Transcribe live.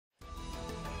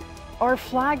Are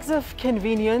flags of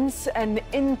convenience an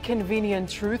inconvenient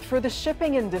truth for the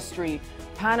shipping industry?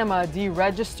 Panama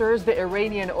deregisters the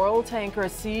Iranian oil tanker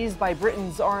seized by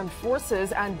Britain's armed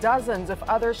forces and dozens of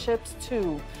other ships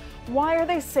too. Why are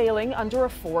they sailing under a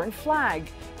foreign flag?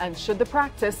 And should the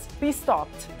practice be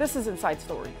stopped? This is Inside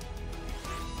Story.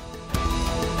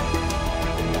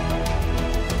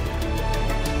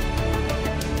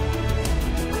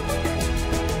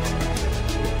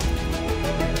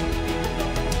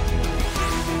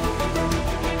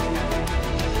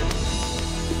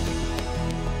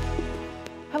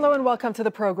 Hello and welcome to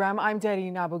the program. I'm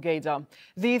Dareen Abughaida.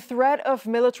 The threat of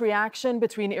military action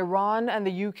between Iran and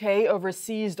the UK over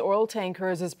seized oil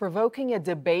tankers is provoking a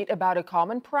debate about a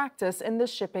common practice in the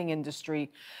shipping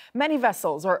industry. Many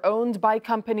vessels are owned by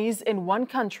companies in one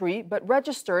country but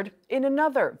registered in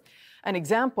another. An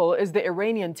example is the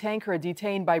Iranian tanker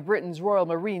detained by Britain's Royal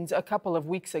Marines a couple of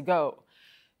weeks ago.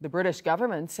 The British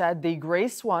government said the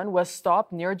Grace 1 was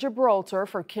stopped near Gibraltar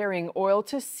for carrying oil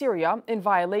to Syria in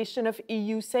violation of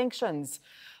EU sanctions.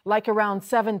 Like around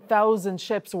 7,000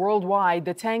 ships worldwide,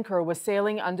 the tanker was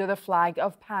sailing under the flag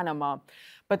of Panama.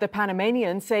 But the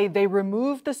Panamanians say they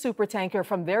removed the supertanker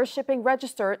from their shipping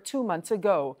register 2 months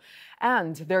ago.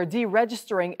 And they're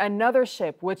deregistering another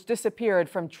ship which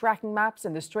disappeared from tracking maps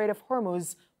in the Strait of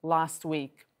Hormuz last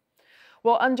week.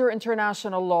 Well, under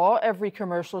international law, every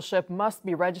commercial ship must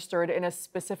be registered in a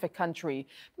specific country.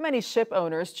 Many ship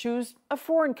owners choose a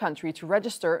foreign country to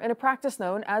register in a practice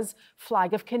known as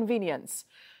flag of convenience.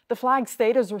 The flag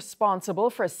state is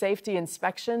responsible for safety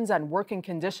inspections and working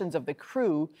conditions of the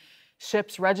crew.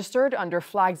 Ships registered under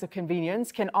flags of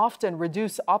convenience can often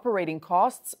reduce operating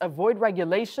costs, avoid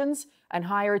regulations, and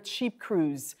hire cheap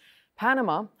crews.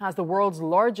 Panama has the world's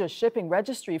largest shipping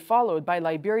registry, followed by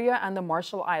Liberia and the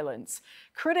Marshall Islands.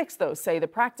 Critics, though, say the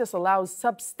practice allows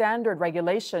substandard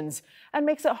regulations and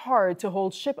makes it hard to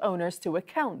hold ship owners to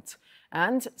account.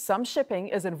 And some shipping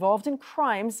is involved in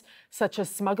crimes such as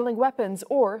smuggling weapons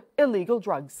or illegal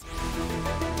drugs.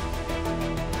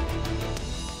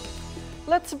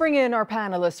 Let's bring in our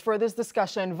panelists for this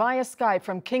discussion via Skype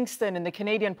from Kingston in the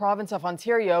Canadian province of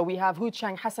Ontario. We have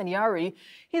Houchang Hassan-Yari.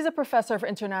 He's a professor of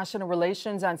international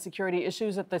relations and security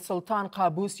issues at the Sultan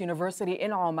Qaboos University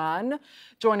in Oman.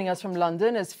 Joining us from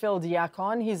London is Phil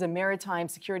Diacon. He's a maritime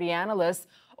security analyst,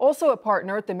 also a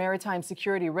partner at the maritime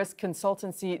security risk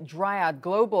consultancy Dryad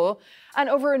Global. And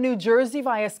over in New Jersey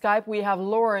via Skype, we have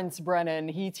Lawrence Brennan.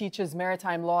 He teaches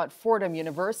maritime law at Fordham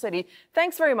University.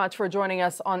 Thanks very much for joining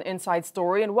us on Inside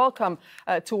Story, and welcome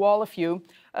to all of you.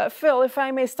 Phil, if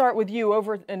I may start with you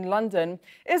over in London,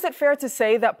 is it fair to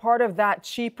say that part of that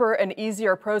cheaper and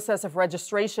easier process of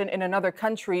registration in another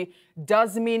country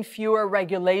does mean fewer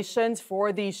regulations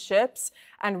for these ships,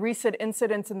 and recent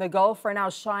incidents in the Gulf are now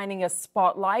shining a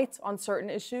spotlight on certain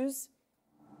issues?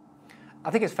 I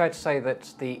think it's fair to say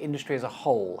that the industry as a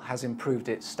whole has improved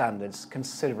its standards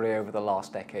considerably over the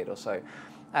last decade or so.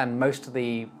 And most of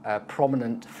the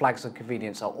prominent flags of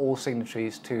convenience are all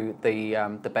signatories to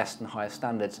the best and highest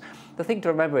standards. The thing to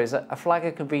remember is that a flag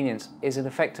of convenience is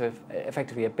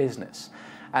effectively a business.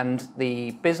 And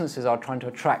the businesses are trying to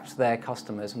attract their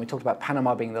customers. And we talked about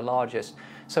Panama being the largest.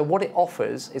 So what it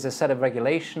offers is a set of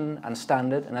regulation and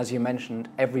standard. And as you mentioned,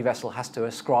 every vessel has to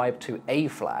ascribe to a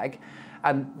flag.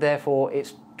 And therefore,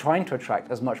 it's trying to attract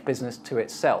as much business to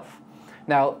itself.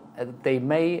 Now, they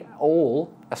may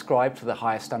all ascribe to the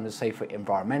highest standards, say for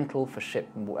environmental, for ship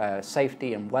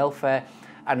safety and welfare,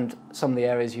 and some of the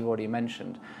areas you've already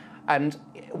mentioned. And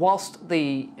whilst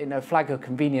the flag of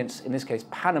convenience, in this case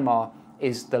Panama,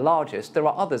 is the largest, there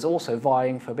are others also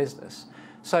vying for business.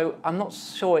 So I'm not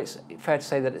sure it's fair to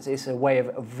say that it's a way of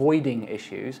avoiding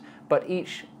issues, but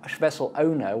each vessel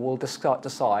owner will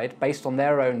decide based on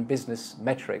their own business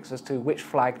metrics as to which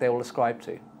flag they will ascribe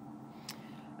to.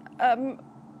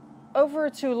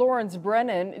 Over to Lawrence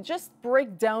Brennan, just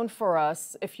break down for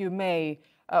us, if you may,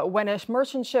 when a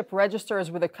merchant ship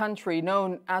registers with a country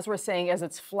known, as we're saying, as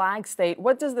its flag state,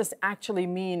 what does this actually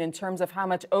mean in terms of how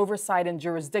much oversight and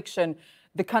jurisdiction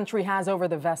the country has over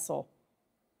the vessel?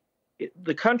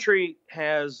 The country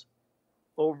has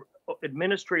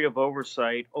administrative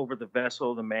oversight over the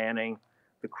vessel, the manning,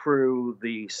 the crew,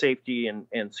 the safety and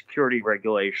security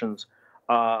regulations,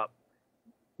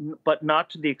 but not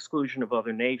to the exclusion of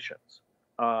other nations.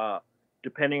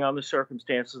 Depending on the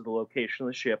circumstances, the location of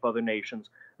the ship, other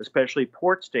nations, especially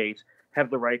port states,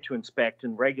 have the right to inspect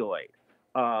and regulate.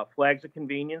 Flags of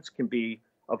convenience can be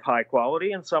of high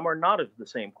quality, and some are not of the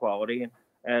same quality.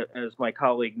 And as my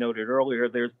colleague noted earlier,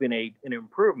 there's been an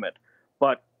improvement.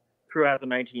 But throughout the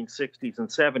 1960s and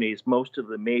 70s, most of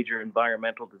the major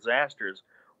environmental disasters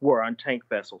were on tank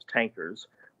vessels, tankers,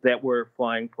 that were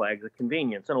flying flags of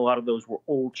convenience. And a lot of those were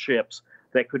old ships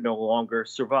that could no longer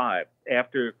survive.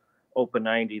 After Open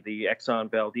 90, the Exxon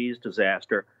Valdez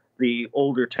disaster, the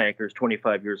older tankers,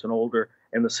 25 years and older,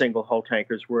 and the single hull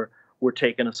tankers were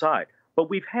taken aside. But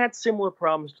we've had similar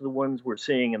problems to the ones we're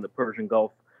seeing in the Persian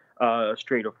Gulf,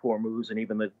 Strait of Hormuz, and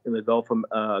even in the Gulf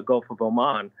of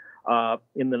Oman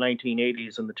in the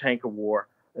 1980s in the tanker war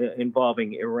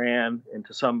involving Iran and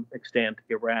to some extent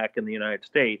Iraq and the United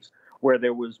States, where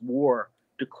there was war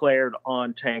declared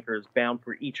on tankers bound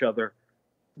for each other,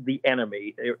 the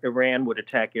enemy. Iran would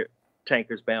attack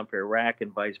tankers bound for Iraq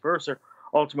and vice versa.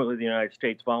 Ultimately, the United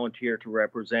States volunteered to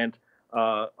represent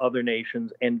other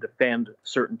nations and defend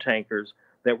certain tankers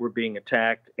that were being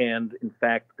attacked. And in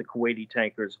fact, the Kuwaiti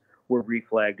tankers were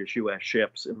reflagged as U.S.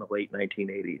 ships in the late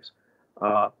 1980s.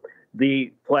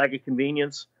 The flag of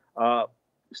convenience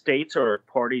states are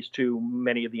parties to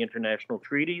many of the international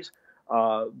treaties.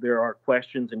 There are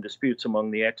questions and disputes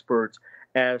among the experts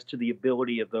as to the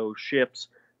ability of those ships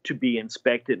to be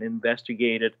inspected and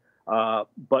investigated.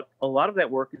 But a lot of that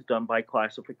work is done by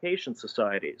classification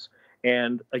societies.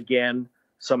 And again,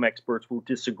 some experts will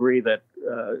disagree that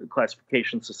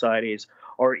classification societies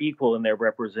are equal in their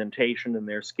representation and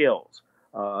their skills.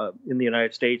 In the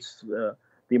United States,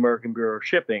 the American Bureau of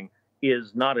Shipping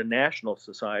is not a national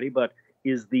society, but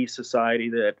is the society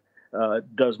that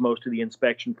does most of the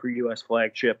inspection for U.S.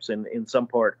 flagships and in some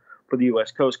part for the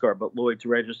U.S. Coast Guard. But Lloyd's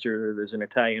Register, there's an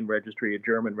Italian registry, a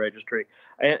German registry,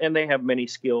 and they have many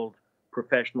skilled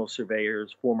professional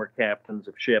surveyors, former captains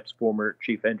of ships, former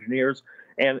chief engineers,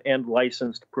 and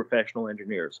licensed professional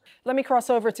engineers. Let me cross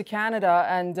over to Canada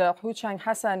and Houchang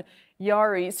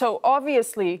Hassan-Yari. So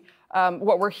obviously,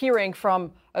 what we're hearing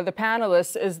from the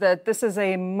panelists is that this is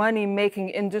a money-making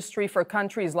industry for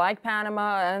countries like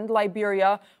Panama and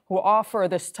Liberia who offer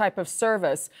this type of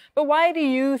service. But why do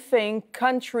you think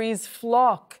countries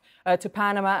flock to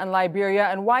Panama and Liberia,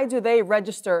 and why do they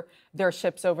register their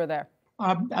ships over there?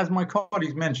 As my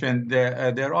colleagues mentioned,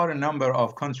 there are a number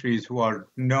of countries who are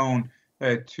known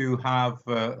to have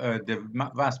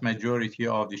the vast majority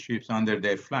of the ships under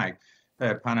their flag.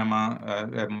 Panama,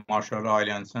 Marshall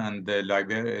Islands, and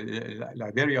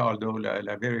Liberia, although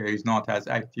Liberia is not as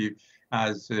active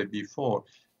as before.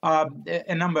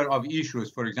 A number of issues,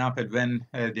 for example, when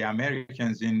the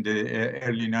Americans in the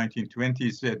early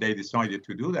 1920s, they decided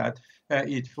to do that,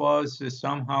 it was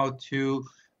somehow to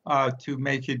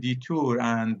make a detour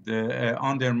and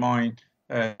undermine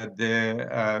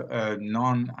the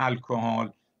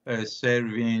non-alcohol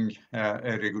serving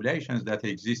regulations that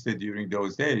existed during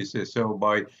those days. So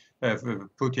by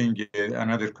putting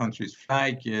another country's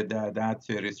flag, that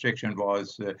restriction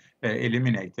was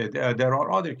eliminated. There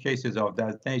are other cases of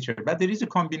that nature, but there is a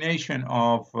combination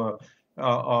of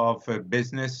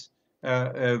business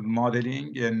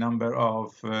modeling. A number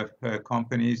of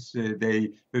companies, they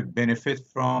benefit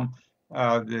from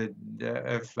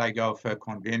the flag of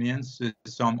convenience.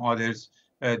 Some others,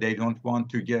 they don't want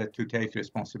to take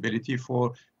responsibility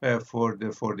for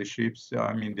the ships.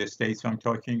 I mean, the states I'm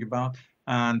talking about,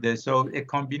 and so a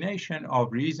combination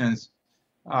of reasons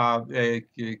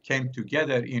came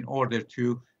together in order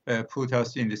to put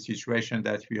us in the situation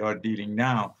that we are dealing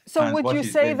now. So would you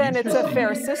say then it's a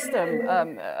fair system,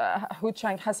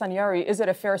 Houchang Hassan-Yari? Is it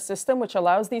a fair system which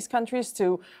allows these countries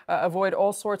to avoid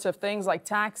all sorts of things like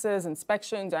taxes,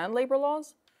 inspections, and labor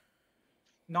laws?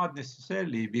 Not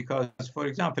necessarily, because, for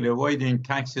example, avoiding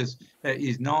taxes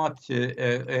is not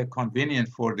convenient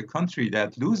for the country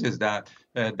that loses that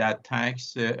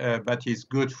tax, but is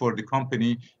good for the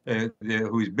company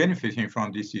who is benefiting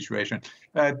from this situation.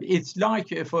 It's like,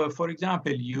 for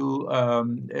example,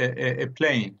 a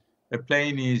plane. A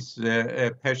plane is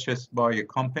purchased by a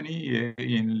company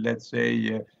in, let's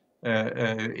say,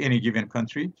 any given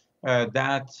country.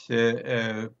 That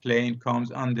plane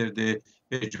comes under the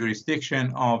jurisdiction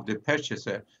of the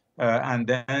purchaser, and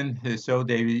then so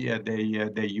they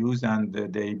use and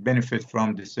they benefit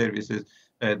from the services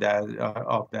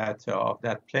of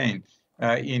that plane.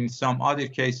 In some other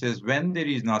cases, when there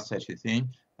is not such a thing,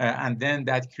 and then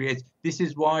that creates. This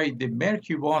is why the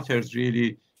murky waters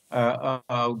really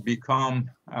become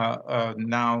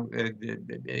now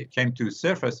came to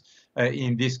surface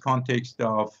in this context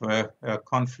of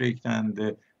conflict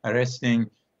and arresting,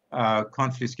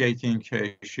 confiscating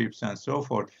ships and so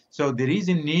forth. So there is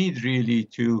a need really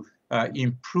to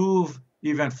improve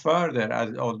even further,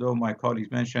 although my colleagues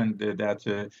mentioned that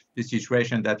the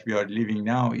situation that we are living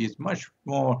now is much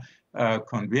more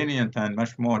convenient and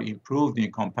much more improved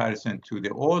in comparison to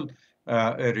the old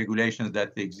regulations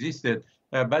that existed.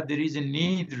 But there is a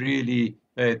need really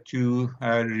to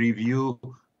review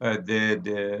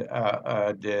the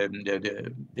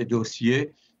dossier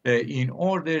in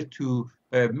order to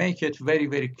make it very,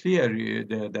 very clear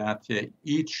that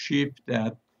each ship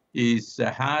that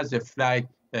has a flag,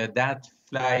 that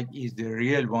flag is the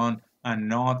real one and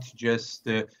not just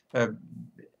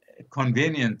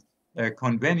convenient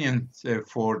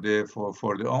for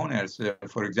the owners.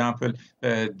 For example,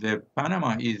 the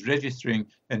Panama is registering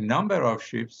a number of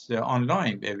ships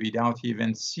online without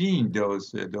even seeing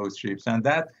those ships, and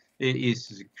that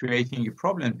is creating a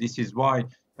problem. This is why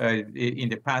in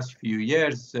the past few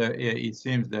years it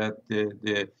seems that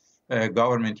the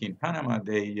government in Panama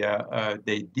they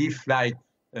deflagged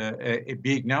a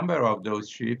big number of those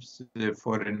ships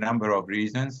for a number of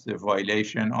reasons, the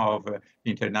violation of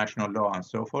international law and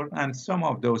so forth. And some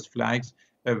of those flags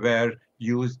were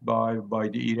used by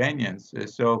the Iranians.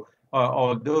 So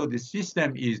although the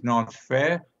system is not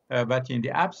fair, but in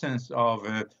the absence of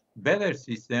a better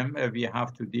system, we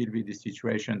have to deal with the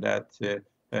situation that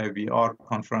we are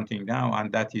confronting now,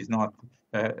 and that is not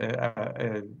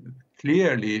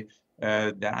clearly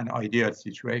an ideal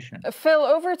situation. Phil,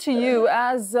 over to you.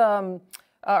 As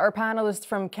our panelist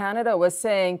from Canada was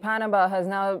saying, Panama has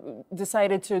now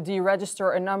decided to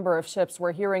deregister a number of ships.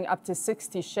 We're hearing up to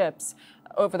 60 ships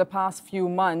over the past few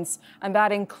months, and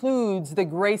that includes the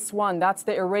Grace 1. That's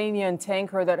the Iranian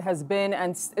tanker that has been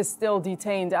and is still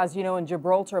detained, as you know, in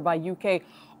Gibraltar by UK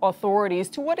authorities.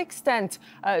 To what extent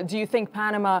do you think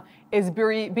Panama is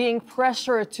being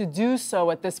pressured to do so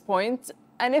at this point?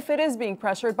 And if it is being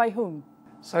pressured, by whom?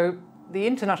 So the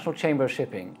International Chamber of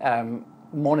Shipping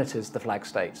monitors the flag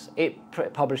states. It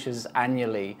publishes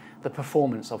annually the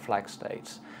performance of flag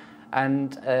states.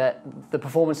 And the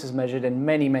performance is measured in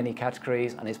many, many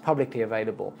categories and is publicly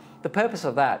available. The purpose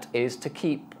of that is to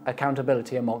keep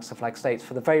accountability amongst the flag states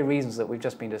for the very reasons that we've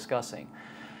just been discussing.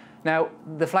 Now,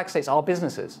 the flag states are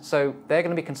businesses, so they're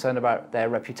going to be concerned about their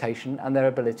reputation and their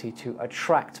ability to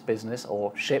attract business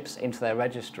or ships into their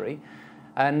registry.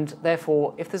 And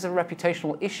therefore, if there's a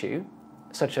reputational issue,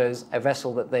 such as a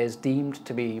vessel that is deemed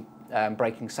to be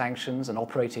breaking sanctions and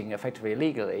operating effectively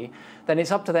illegally, then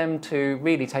it's up to them to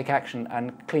really take action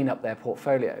and clean up their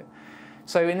portfolio.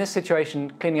 So in this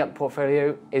situation, cleaning up the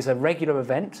portfolio is a regular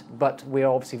event, but we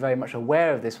are obviously very much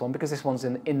aware of this one because this one's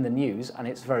in the news and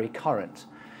it's very current.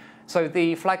 So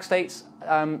the flag states,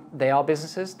 they are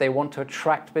businesses. They want to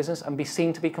attract business and be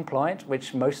seen to be compliant,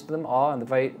 which most of them are, and the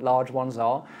very large ones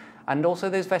are. And also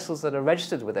those vessels that are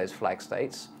registered with those flag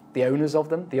states, the owners of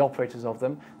them, the operators of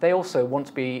them, they also want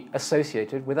to be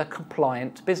associated with a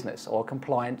compliant business or a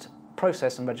compliant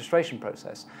process and registration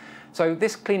process. So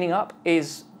this cleaning up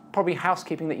is probably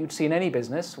housekeeping that you'd see in any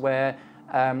business where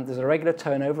there's a regular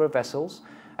turnover of vessels.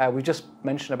 We just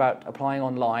mentioned about applying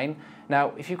online.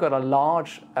 Now, if you've got a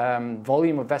large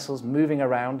volume of vessels moving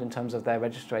around in terms of their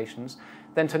registrations,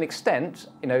 then to an extent,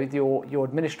 you know, your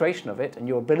administration of it and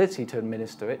your ability to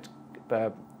administer it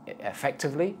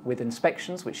effectively with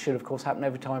inspections, which should of course happen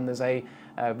every time there's a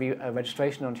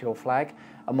registration onto your flag,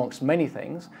 amongst many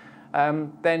things,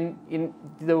 then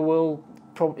there'll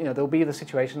be the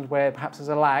situations where perhaps there's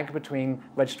a lag between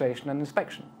registration and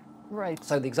inspection. Right.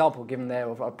 So the example given there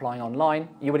of applying online,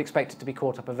 you would expect it to be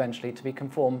caught up eventually to be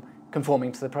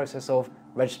conforming to the process of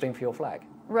registering for your flag.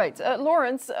 Right.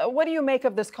 Lawrence, what do you make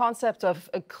of this concept of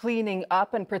cleaning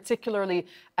up, and particularly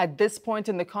at this point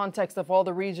in the context of all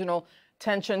the regional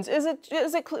tensions? Is it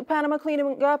Panama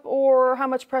cleaning up, or how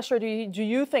much pressure do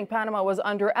you think Panama was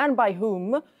under, and by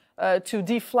whom, to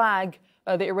deflag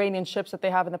the Iranian ships that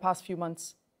they have in the past few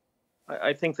months?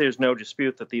 I think there's no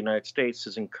dispute that the United States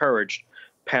has encouraged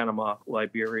Panama,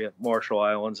 Liberia, Marshall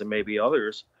Islands, and maybe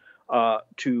others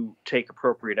to take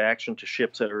appropriate action to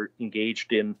ships that are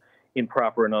engaged in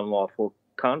improper and unlawful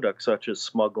conduct, such as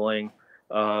smuggling,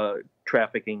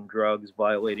 trafficking drugs,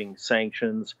 violating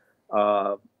sanctions,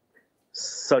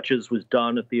 such as was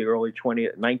done at the early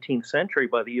 19th century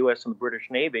by the U.S. and the British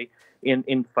Navy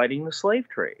in fighting the slave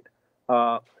trade.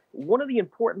 One of the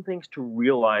important things to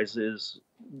realize is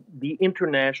the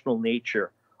international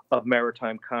nature of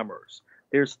maritime commerce.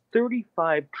 There's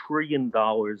 $35 trillion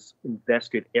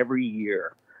invested every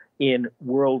year in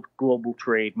world global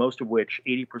trade, most of which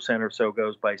 80% or so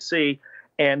goes by sea,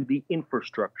 and the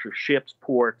infrastructure, ships,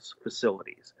 ports,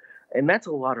 facilities. And that's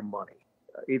a lot of money.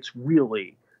 It's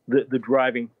really the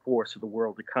driving force of the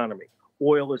world economy.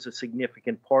 Oil is a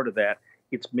significant part of that.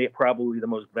 It's probably the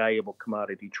most valuable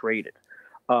commodity traded.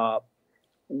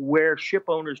 Where ship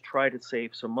owners try to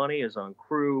save some money is on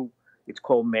crew. It's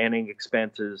called manning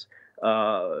expenses,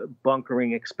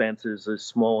 bunkering expenses, a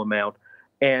small amount.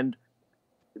 And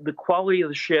the quality of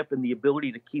the ship and the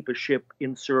ability to keep a ship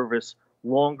in service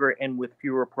longer and with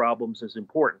fewer problems is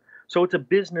important. So it's a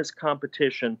business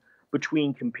competition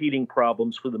between competing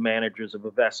problems for the managers of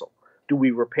a vessel. Do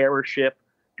we repair a ship?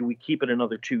 Do we keep it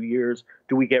another 2 years?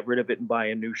 Do we get rid of it and buy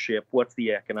a new ship? What's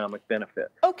the economic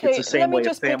benefit? Okay, let me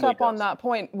just pick up on that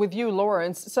point with you,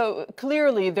 Lawrence. So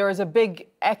clearly there is a big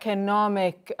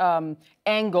economic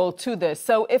angle to this.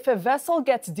 So if a vessel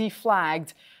gets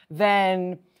deflagged,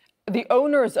 then the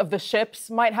owners of the ships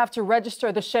might have to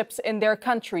register the ships in their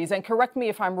countries. And correct me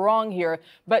if I'm wrong here,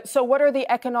 but so what are the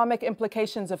economic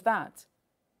implications of that?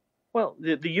 Well,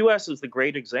 the U.S. is the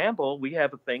great example. We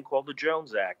have a thing called the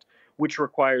Jones Act, which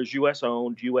requires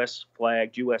U.S.-owned,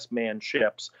 U.S.-flagged, U.S.-manned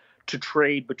ships to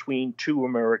trade between two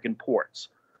American ports.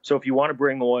 So if you want to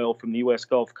bring oil from the U.S.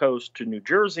 Gulf Coast to New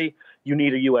Jersey, you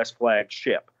need a U.S.-flagged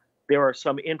ship. There are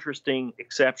some interesting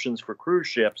exceptions for cruise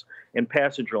ships and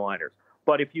passenger liners.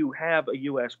 But if you have a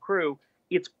U.S. crew,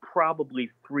 it's probably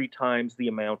 3 times the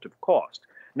amount of cost.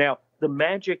 Now, the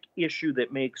magic issue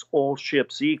that makes all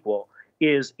ships equal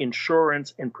is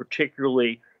insurance, and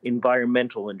particularly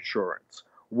environmental insurance.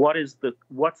 What's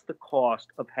the cost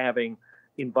of having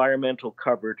environmental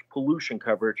coverage, pollution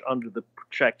coverage under the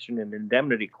Protection and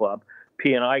Indemnity Club,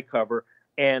 P&I cover,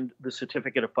 and the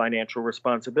Certificate of Financial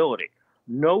Responsibility?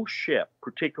 No ship,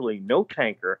 particularly no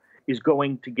tanker, is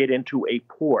going to get into a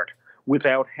port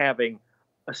without having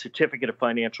a Certificate of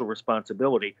Financial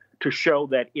Responsibility to show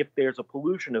that if there's a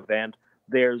pollution event,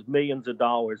 there's millions of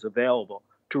dollars available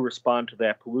to respond to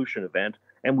that pollution event.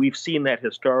 And we've seen that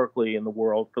historically in the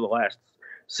world for the last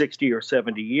 60 or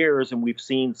 70 years, and we've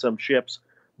seen some ships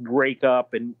break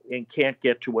up and can't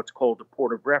get to what's called a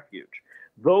port of refuge.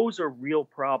 Those are real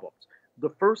problems.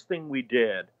 The first thing we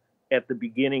did at the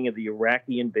beginning of the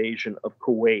Iraqi invasion of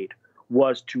Kuwait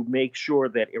was to make sure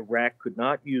that Iraq could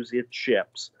not use its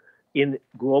ships in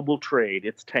global trade,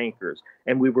 its tankers,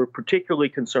 and we were particularly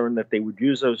concerned that they would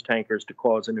use those tankers to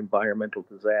cause an environmental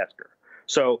disaster.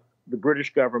 So the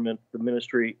British government, the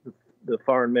ministry, the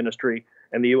foreign ministry,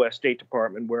 and the U.S. State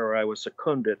Department, where I was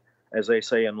seconded, as they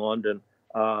say in London,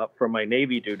 for my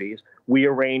Navy duties, we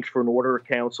arranged for an order of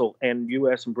council, and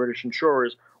U.S. and British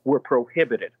insurers were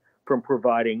prohibited from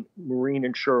providing marine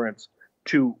insurance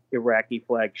to Iraqi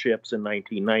flagged ships in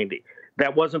 1990.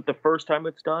 That wasn't the first time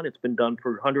it's done. It's been done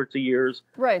for hundreds of years,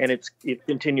 right, and it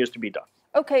continues to be done.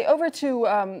 Okay, over to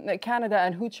Canada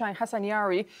and Houchang,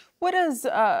 Hassan-Yari. What is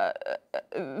this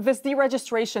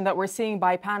deregistration that we're seeing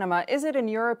by Panama? Is it, in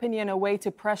your opinion, a way to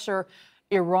pressure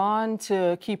Iran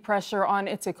to keep pressure on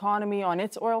its economy, on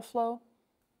its oil flow?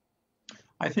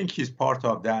 I think he's part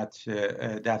of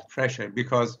that pressure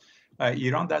because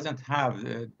Iran doesn't have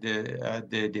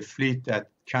the fleet that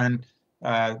can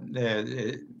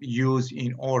use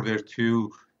in order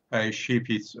to ship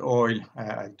its oil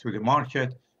to the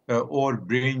market. Or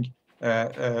bring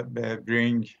the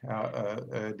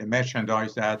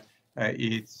merchandise that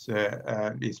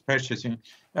it's purchasing.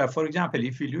 For example,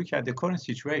 if you look at the current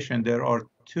situation, there are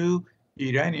 2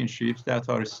 Iranian ships that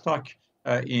are stuck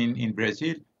in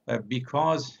Brazil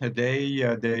because they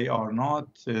are not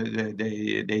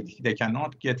they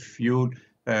cannot get fuel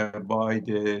by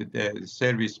the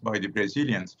service by the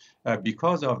Brazilians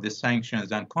because of the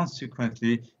sanctions, and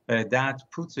consequently that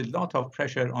puts a lot of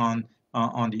pressure on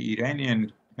the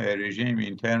Iranian regime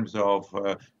in terms of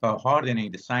hardening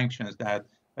the sanctions that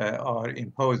are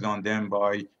imposed on them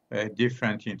by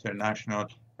different international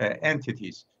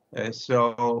entities.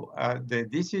 So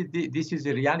this is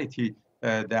a reality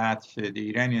that the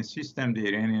Iranian system, the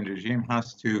Iranian regime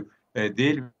has to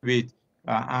deal with,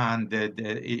 and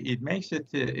it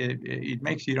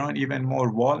makes Iran even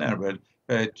more vulnerable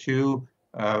to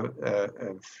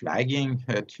flagging,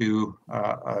 to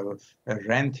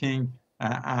renting,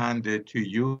 and to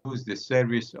use the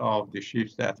service of the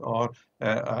ships that are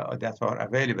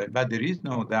available. But there is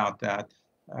no doubt that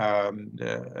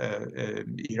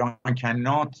Iran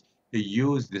cannot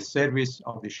use the service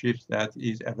of the ships that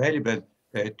is available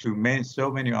to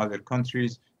so many other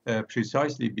countries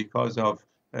precisely because of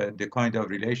the kind of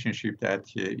relationship that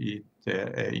it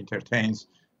entertains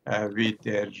with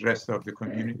the rest of the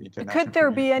community. Could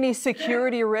there be any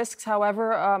security risks,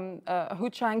 however,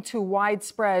 Houchang, to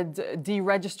widespread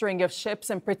deregistering of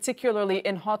ships, and particularly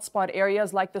in hotspot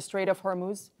areas like the Strait of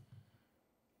Hormuz?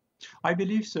 I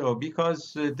believe so,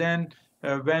 because then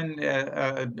when,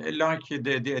 like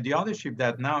the other ship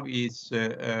that now is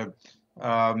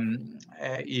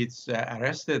it's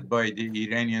arrested by the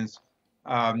Iranians,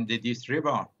 this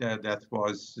river that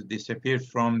was disappeared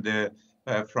from the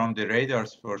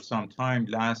radars for some time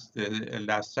last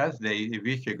Saturday, a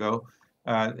week ago.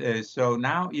 So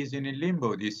now is in a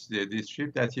limbo. This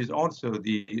ship that is also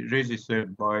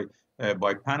registered by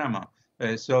Panama.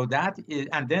 So that is,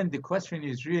 and then the question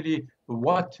is really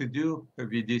what to do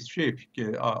with this ship.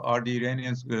 Are the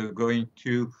Iranians going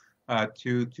to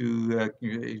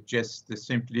just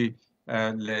simply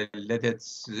let it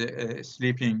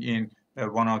sleeping in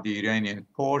one of the Iranian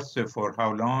ports for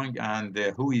how long, and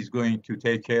who is going to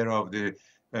take care of the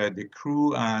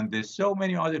crew, and there's so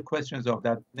many other questions of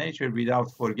that nature,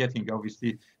 without forgetting,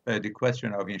 obviously, the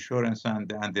question of insurance and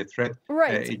the threat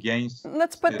against.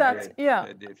 Let's put that,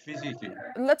 the physically.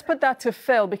 Let's put that to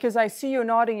Phil, because I see you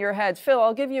nodding your head. Phil,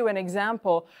 I'll give you an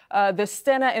example. The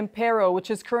Stena Impero, which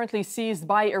is currently seized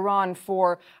by Iran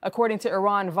for, according to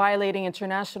Iran, violating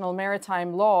international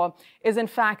maritime law, is in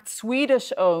fact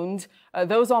Swedish-owned.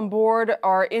 Those on board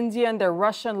are Indian, they're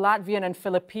Russian, Latvian, and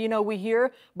Filipino, we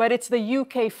hear, but it's the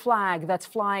UK flag that's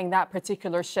flying that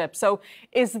particular ship. So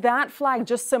is that flag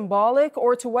just symbolic,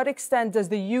 or to what extent does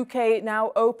the UK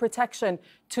now owe protection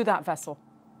to that vessel?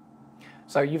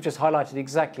 So you've just highlighted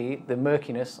exactly the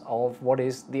murkiness of what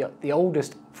is the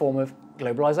oldest form of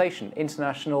globalization,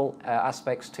 international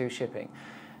aspects to shipping.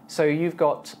 So you've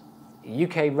got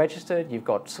UK registered, you've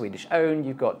got Swedish owned,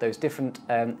 you've got those different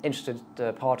interested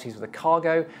parties with the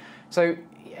cargo. So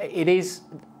it is,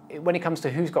 when it comes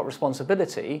to who's got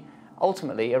responsibility,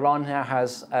 ultimately Iran now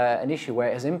has an issue where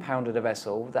it has impounded a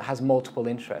vessel that has multiple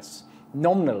interests.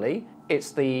 Nominally,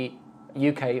 it's the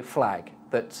UK flag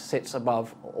that sits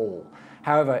above all.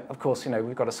 However, of course,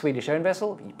 we've got a Swedish-owned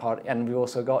vessel, and we've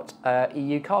also got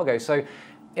EU cargo. So,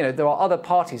 there are other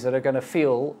parties that are going to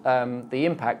feel the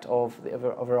impact of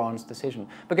Iran's decision.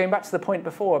 But going back to the point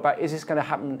before about, is this going to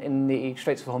happen in the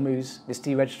Straits of Hormuz, this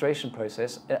deregistration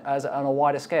process, on a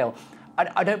wider scale?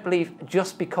 I don't believe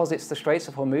just because it's the Straits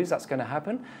of Hormuz that's going to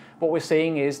happen. What we're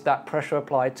seeing is that pressure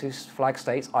applied to flag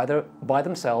states, either by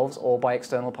themselves or by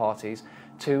external parties,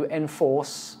 to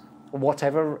enforce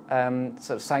whatever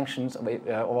sort of sanctions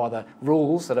or other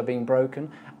rules that are being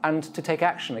broken, and to take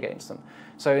action against them.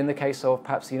 So in the case of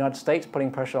perhaps the United States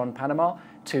putting pressure on Panama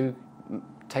to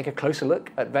take a closer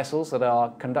look at vessels that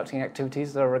are conducting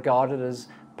activities that are regarded as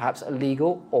perhaps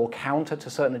illegal or counter to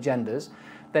certain agendas,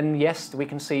 then yes, we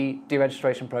can see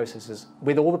deregistration processes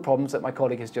with all the problems that my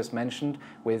colleague has just mentioned,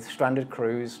 with stranded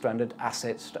crews, stranded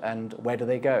assets, and where do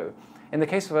they go. In the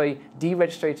case of a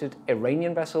deregistered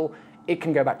Iranian vessel, it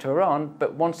can go back to Iran,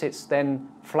 but once it's then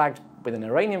flagged with an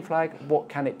Iranian flag, what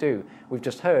can it do? We've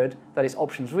just heard that its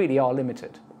options really are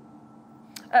limited.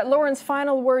 Lawrence,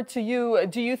 final word to you.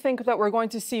 Do you think that we're going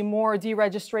to see more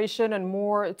deregistration and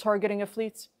more targeting of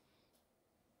fleets?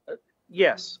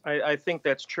 Yes, I think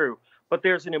that's true. But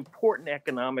there's an important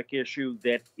economic issue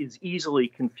that is easily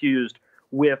confused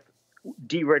with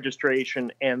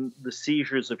deregistration and the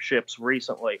seizures of ships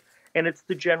recently. And it's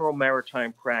the general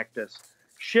maritime practice.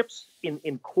 Ships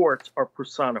in courts are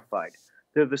personified.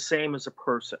 They're the same as a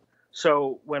person.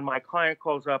 So when my client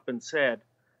calls up and said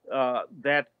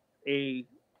that a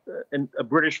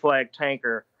British flag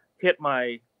tanker hit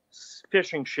my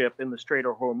fishing ship in the Strait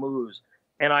of Hormuz,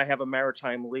 and I have a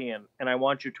maritime lien, and I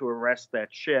want you to arrest that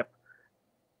ship,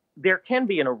 there can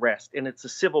be an arrest, and it's a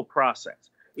civil process.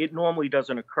 It normally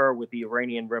doesn't occur with the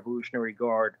Iranian Revolutionary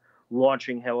Guard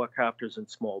launching helicopters and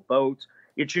small boats.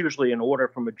 It's usually an order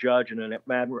from a judge in a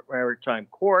maritime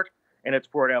court, and it's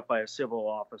brought out by a civil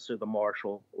officer, the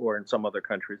marshal, or in some other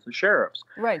countries, the sheriffs.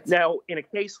 Right. Now, in a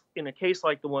case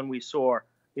like the one we saw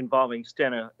involving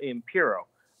Stena Impero,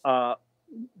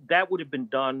 that would have been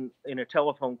done in a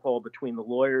telephone call between the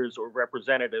lawyers or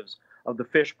representatives of the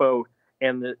fish boat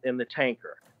and the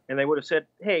tanker. And they would have said,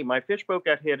 hey, my fish boat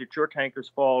got hit. It's your tanker's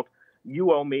fault.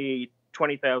 You owe me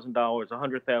 $20,000,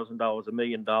 $100,000, $1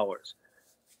 million.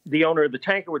 The owner of the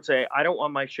tanker would say, I don't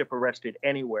want my ship arrested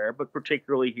anywhere, but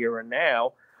particularly here and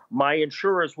now. My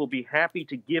insurers will be happy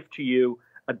to give to you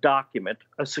a document,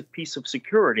 a piece of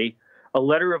security, a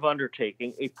letter of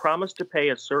undertaking, a promise to pay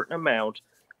a certain amount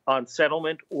on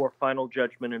settlement or final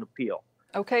judgment and appeal.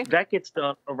 Okay. That gets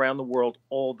done around the world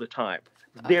all the time.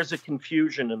 There's a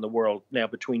confusion in the world now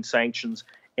between sanctions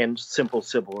and simple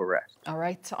civil arrest. All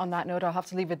right. On that note, I'll have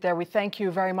to leave it there. We thank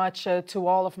you very much to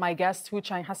all of my guests,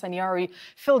 Houchang, Hassan-Yari,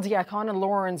 Phil Diakon, and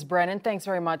Lawrence Brennan. Thanks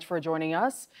very much for joining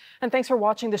us. And thanks for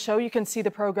watching the show. You can see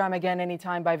the program again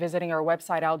anytime by visiting our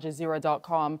website,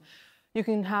 aljazeera.com. You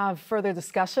can have further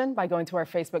discussion by going to our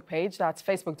Facebook page. That's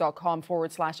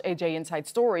facebook.com/AJ Inside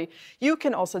Story. You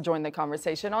can also join the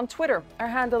conversation on Twitter. Our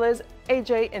handle is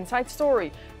AJ Inside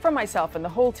Story. From myself and the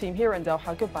whole team here in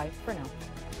Doha, goodbye for now.